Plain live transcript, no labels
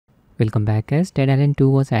Welcome back guys. Dead Island 2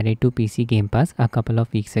 was added to PC Gamepass a couple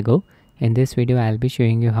of weeks ago. In this video I'll be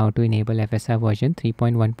showing you how to enable FSR version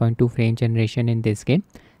 3.1.2 frame generation in this game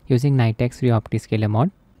using Nitex free Optiscaler mod.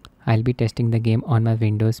 I'll be testing the game on my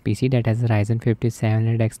Windows PC that has a Ryzen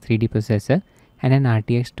 5700X 3D processor and an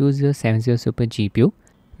RTX 2070 Super GPU.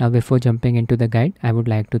 Now before jumping into the guide, I would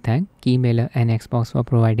like to thank Keymailer and Xbox for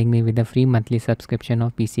providing me with a free monthly subscription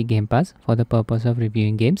of PC Gamepass for the purpose of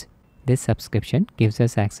reviewing games. This subscription gives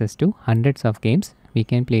us access to hundreds of games. We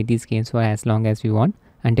can play these games for as long as we want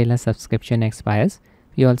until our subscription expires.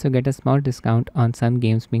 We also get a small discount on some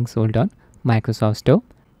games being sold on Microsoft Store.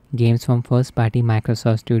 Games from first-party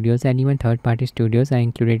Microsoft studios and even third-party studios are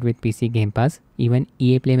included with PC Gamepass. Even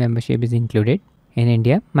EA Play membership is included. In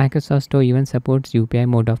India, Microsoft Store even supports UPI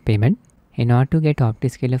mode of payment. In order to get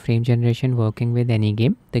Optiscaler frame generation working with any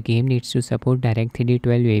game, the game needs to support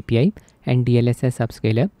Direct3D12 API and DLSS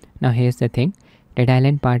upscaler. Now here's the thing, Dead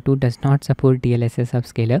Island Part 2 does not support DLSS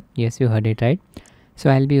upscaler. Yes, you heard it right. So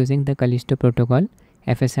I'll be using the Callisto protocol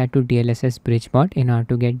FSR to DLSS Bridge Mod in order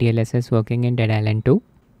to get DLSS working in Dead Island 2.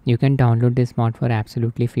 You can download this mod for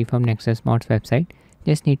absolutely free from Nexus Mods website.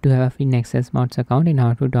 Just need to have a free Nexus Mods account in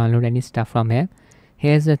order to download any stuff from here.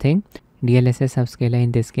 Here's the thing, DLSS upscaler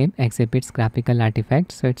in this game exhibits graphical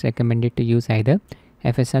artifacts, so it's recommended to use either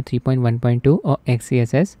FSR 3.1.2 or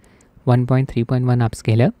XeSS 1.3.1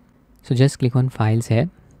 upscaler. So just click on files here,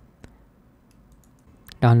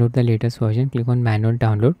 download the latest version, click on manual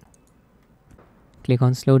download, click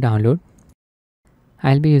on slow download.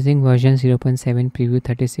 I'll be using version 0.7 preview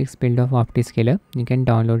 36 build of Optiscaler. You can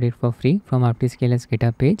download it for free from Optiscaler's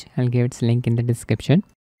GitHub page. I'll give its link in the description.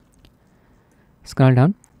 Scroll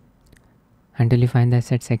down until you find the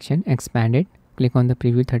asset section, expand it, click on the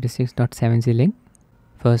preview 36.7z link.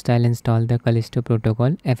 First I'll install the Callisto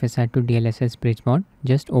protocol FSR to DLSS Bridge Mod.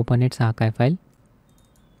 Just open its archive file.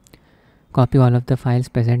 Copy all of the files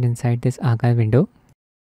present inside this archive window.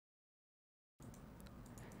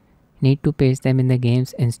 Need to paste them in the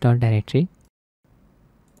game's install directory.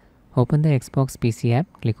 Open the Xbox PC app,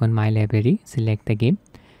 click on My Library, select the game,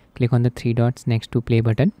 click on the three dots next to play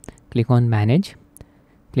button, click on Manage,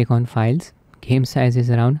 click on Files. Game size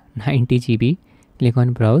is around 90 GB. Click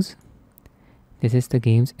on Browse. This is the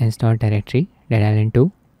game's install directory, Dead Island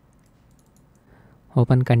 2.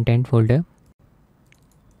 Open Content folder.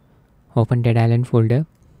 Open Dead Island folder.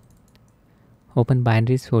 Open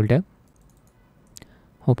Binaries folder.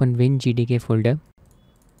 Open WinGDK folder.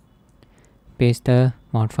 Paste the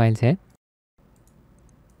mod files here.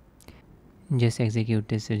 Just execute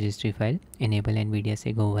this registry file. Enable Nvidia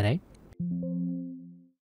SIG override.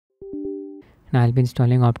 Now I'll be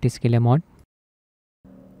installing Optiscaler mod.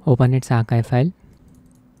 Open its archive file.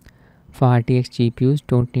 For RTX GPUs,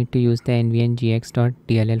 don't need to use the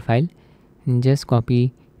nvngx.dll file. Just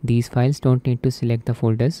copy these files, don't need to select the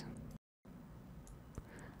folders.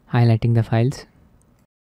 Highlighting the files.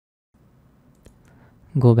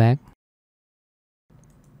 Go back.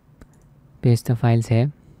 Paste the files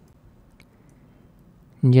here.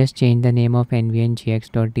 Just change the name of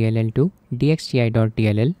nvngx.dll to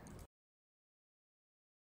dxgi.dll.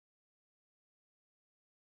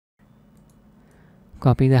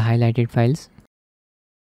 Copy the highlighted files.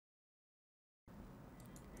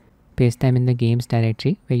 Paste them in the games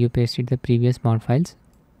directory where you pasted the previous mod files.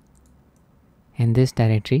 In this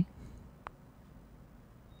directory.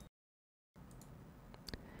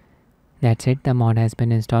 That's it, the mod has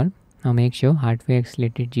been installed. Now make sure hardware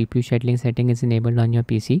accelerated GPU scheduling setting is enabled on your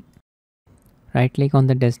PC. Right click on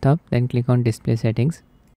the desktop, then click on display settings.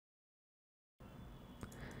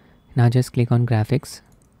 Now just click on graphics.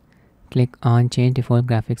 Click on change default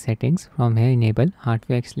graphics settings. From here enable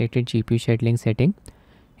hardware accelerated GPU scheduling setting.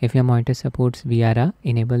 If your monitor supports VRR,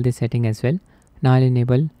 enable this setting as well. Now I'll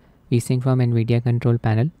enable VSYNC from Nvidia control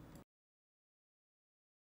panel.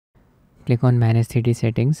 Click on manage 3D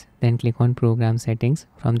settings, then click on program settings.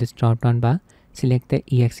 From this drop down bar, select the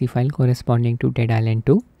exe file corresponding to Dead Island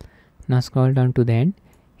 2. Now scroll down to the end,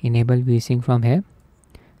 enable VSYNC from here.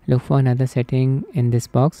 Look for another setting in this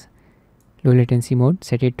box. Low latency mode,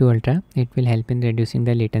 set it to ultra. It will help in reducing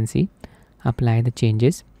the latency. Apply the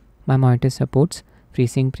changes. My monitor supports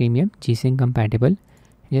FreeSync Premium, G-Sync compatible.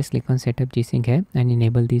 Just click on setup G-Sync here and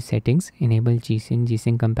enable these settings. Enable G-Sync,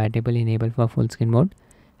 G-Sync compatible, enable for full screen mode,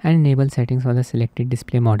 and enable settings for the selected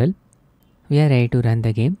display model. We are ready to run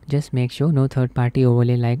the game. Just make sure no third-party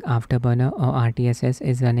overlay like Afterburner or RTSS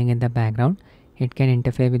is running in the background. It can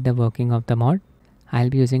interfere with the working of the mod. I'll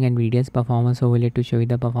be using Nvidia's performance overlay to show you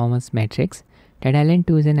the performance metrics. Dead Island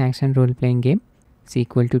 2 is an action role-playing game.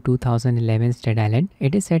 sequel to 2011's Dead Island.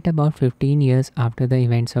 It is set about 15 years after the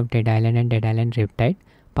events of Dead Island and Dead Island Riptide.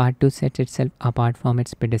 Part 2 sets itself apart from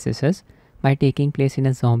its predecessors by taking place in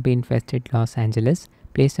a zombie-infested Los Angeles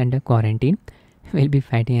placed under quarantine. We'll be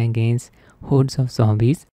fighting against hordes of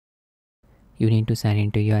zombies. You need to sign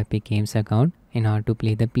into your Epic Games account in order to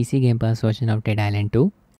play the PC Gamepass version of Dead Island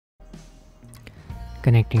 2.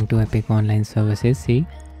 Connecting to Epic Online Services. See,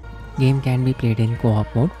 game can be played in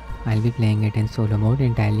co-op mode. I'll be playing it in solo mode,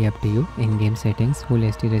 entirely up to you. In-game settings, full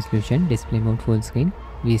HD resolution, display mode full screen,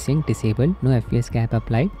 VSYNC disabled, no FPS cap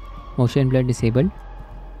applied, motion blur disabled.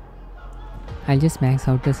 I'll just max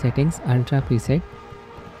out the settings, ultra preset.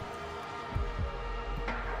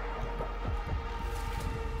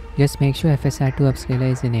 Just make sure FSR 2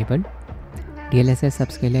 upscaler is enabled. DLSS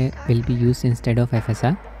upscaler will be used instead of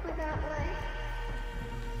FSR.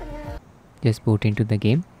 Just boot into the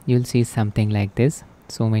game. You'll see something like this.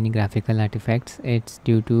 So many graphical artifacts. It's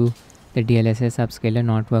due to the DLSS upscaler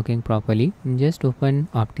not working properly. Just open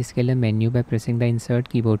Optiscaler menu by pressing the insert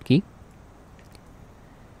keyboard key.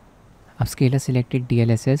 Upscaler selected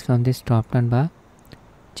DLSS. From this drop down bar,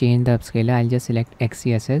 change the upscaler. I'll just select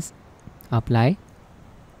XeSS. Apply.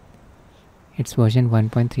 It's version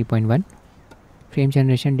 1.3.1. Frame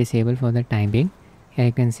generation disabled for the time being. Here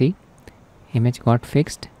you can see image got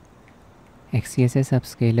fixed. XeSS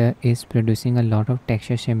upscaler is producing a lot of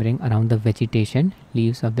texture shimmering around the vegetation,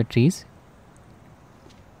 leaves of the trees.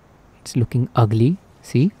 It's looking ugly.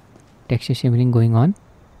 See, texture shimmering going on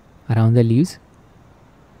around the leaves.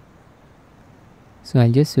 So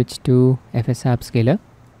I'll just switch to FSR upscaler.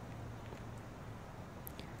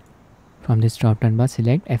 From this drop down bar,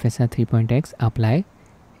 select FSR 3.x, apply.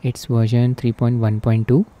 It's version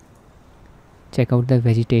 3.1.2. Check out the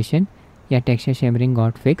vegetation. Yeah, texture shimmering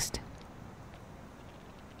got fixed.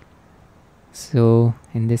 So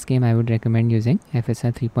in this game I would recommend using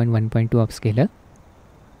FSR 3.1.2 upscaler.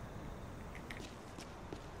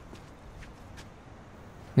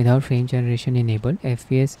 Without frame generation enabled,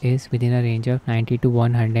 FPS is within a range of 90 to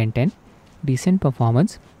 110. Decent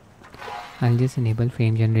performance. I'll just enable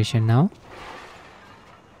frame generation now.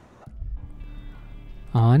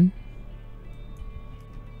 On.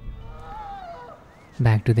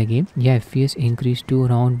 Back to the game. Yeah, FPS increased to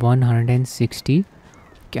around 160.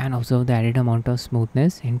 Can observe the added amount of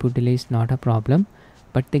smoothness. Input delay is not a problem,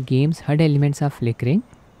 but the game's HUD elements are flickering.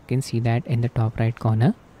 You can see that in the top right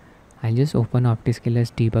corner. I'll just open Optiscaler's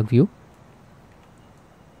debug view.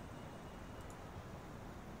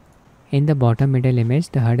 In the bottom middle image,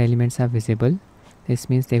 the HUD elements are visible. This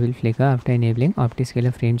means they will flicker after enabling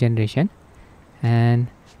Optiscaler frame generation. And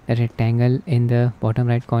the rectangle in the bottom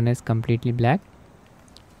right corner is completely black.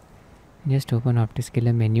 Just open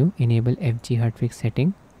Optiscaler menu, enable FG Hudfix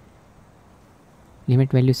setting.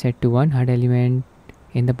 Limit value set to 1. HUD element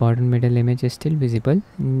in the bottom middle image is still visible.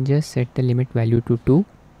 Just set the limit value to 2.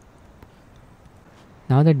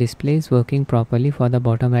 Now the display is working properly for the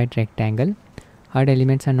bottom right rectangle. HUD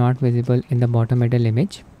elements are not visible in the bottom middle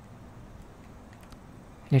image.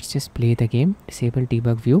 Let's just play the game. Disable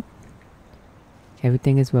debug view.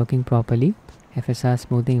 Everything is working properly. FSR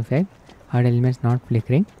smoothing effect. HUD elements not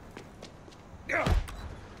flickering.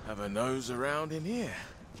 Have a nose around in here.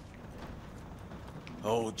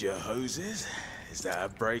 Hold your hoses. Is that a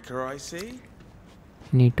breaker I see?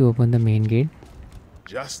 Need to open the main gate.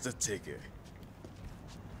 Just a ticket.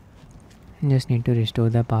 Just need to restore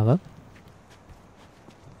the power.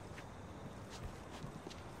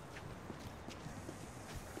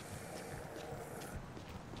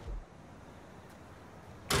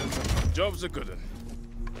 Job's a good one.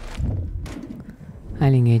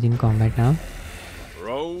 I'll engage in combat now.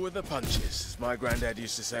 Roll with the punches, as my granddad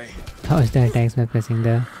used to say. Dodge the attacks by pressing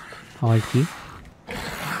the Alt key.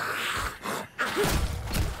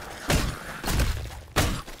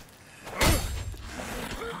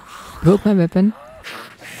 Broke my weapon.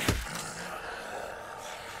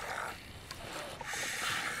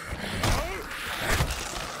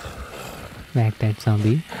 Back that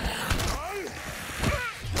zombie.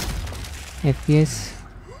 FPS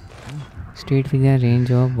stayed within a range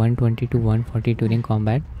of 120 to 140 during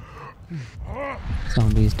combat.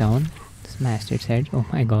 Zombie is down. Smashed its head. Oh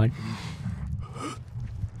my god.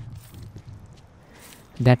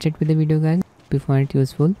 That's it with the video, guys. If you find it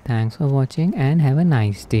useful, thanks for watching and have a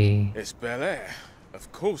nice day. It's Bel Air.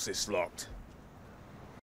 Of course it's locked.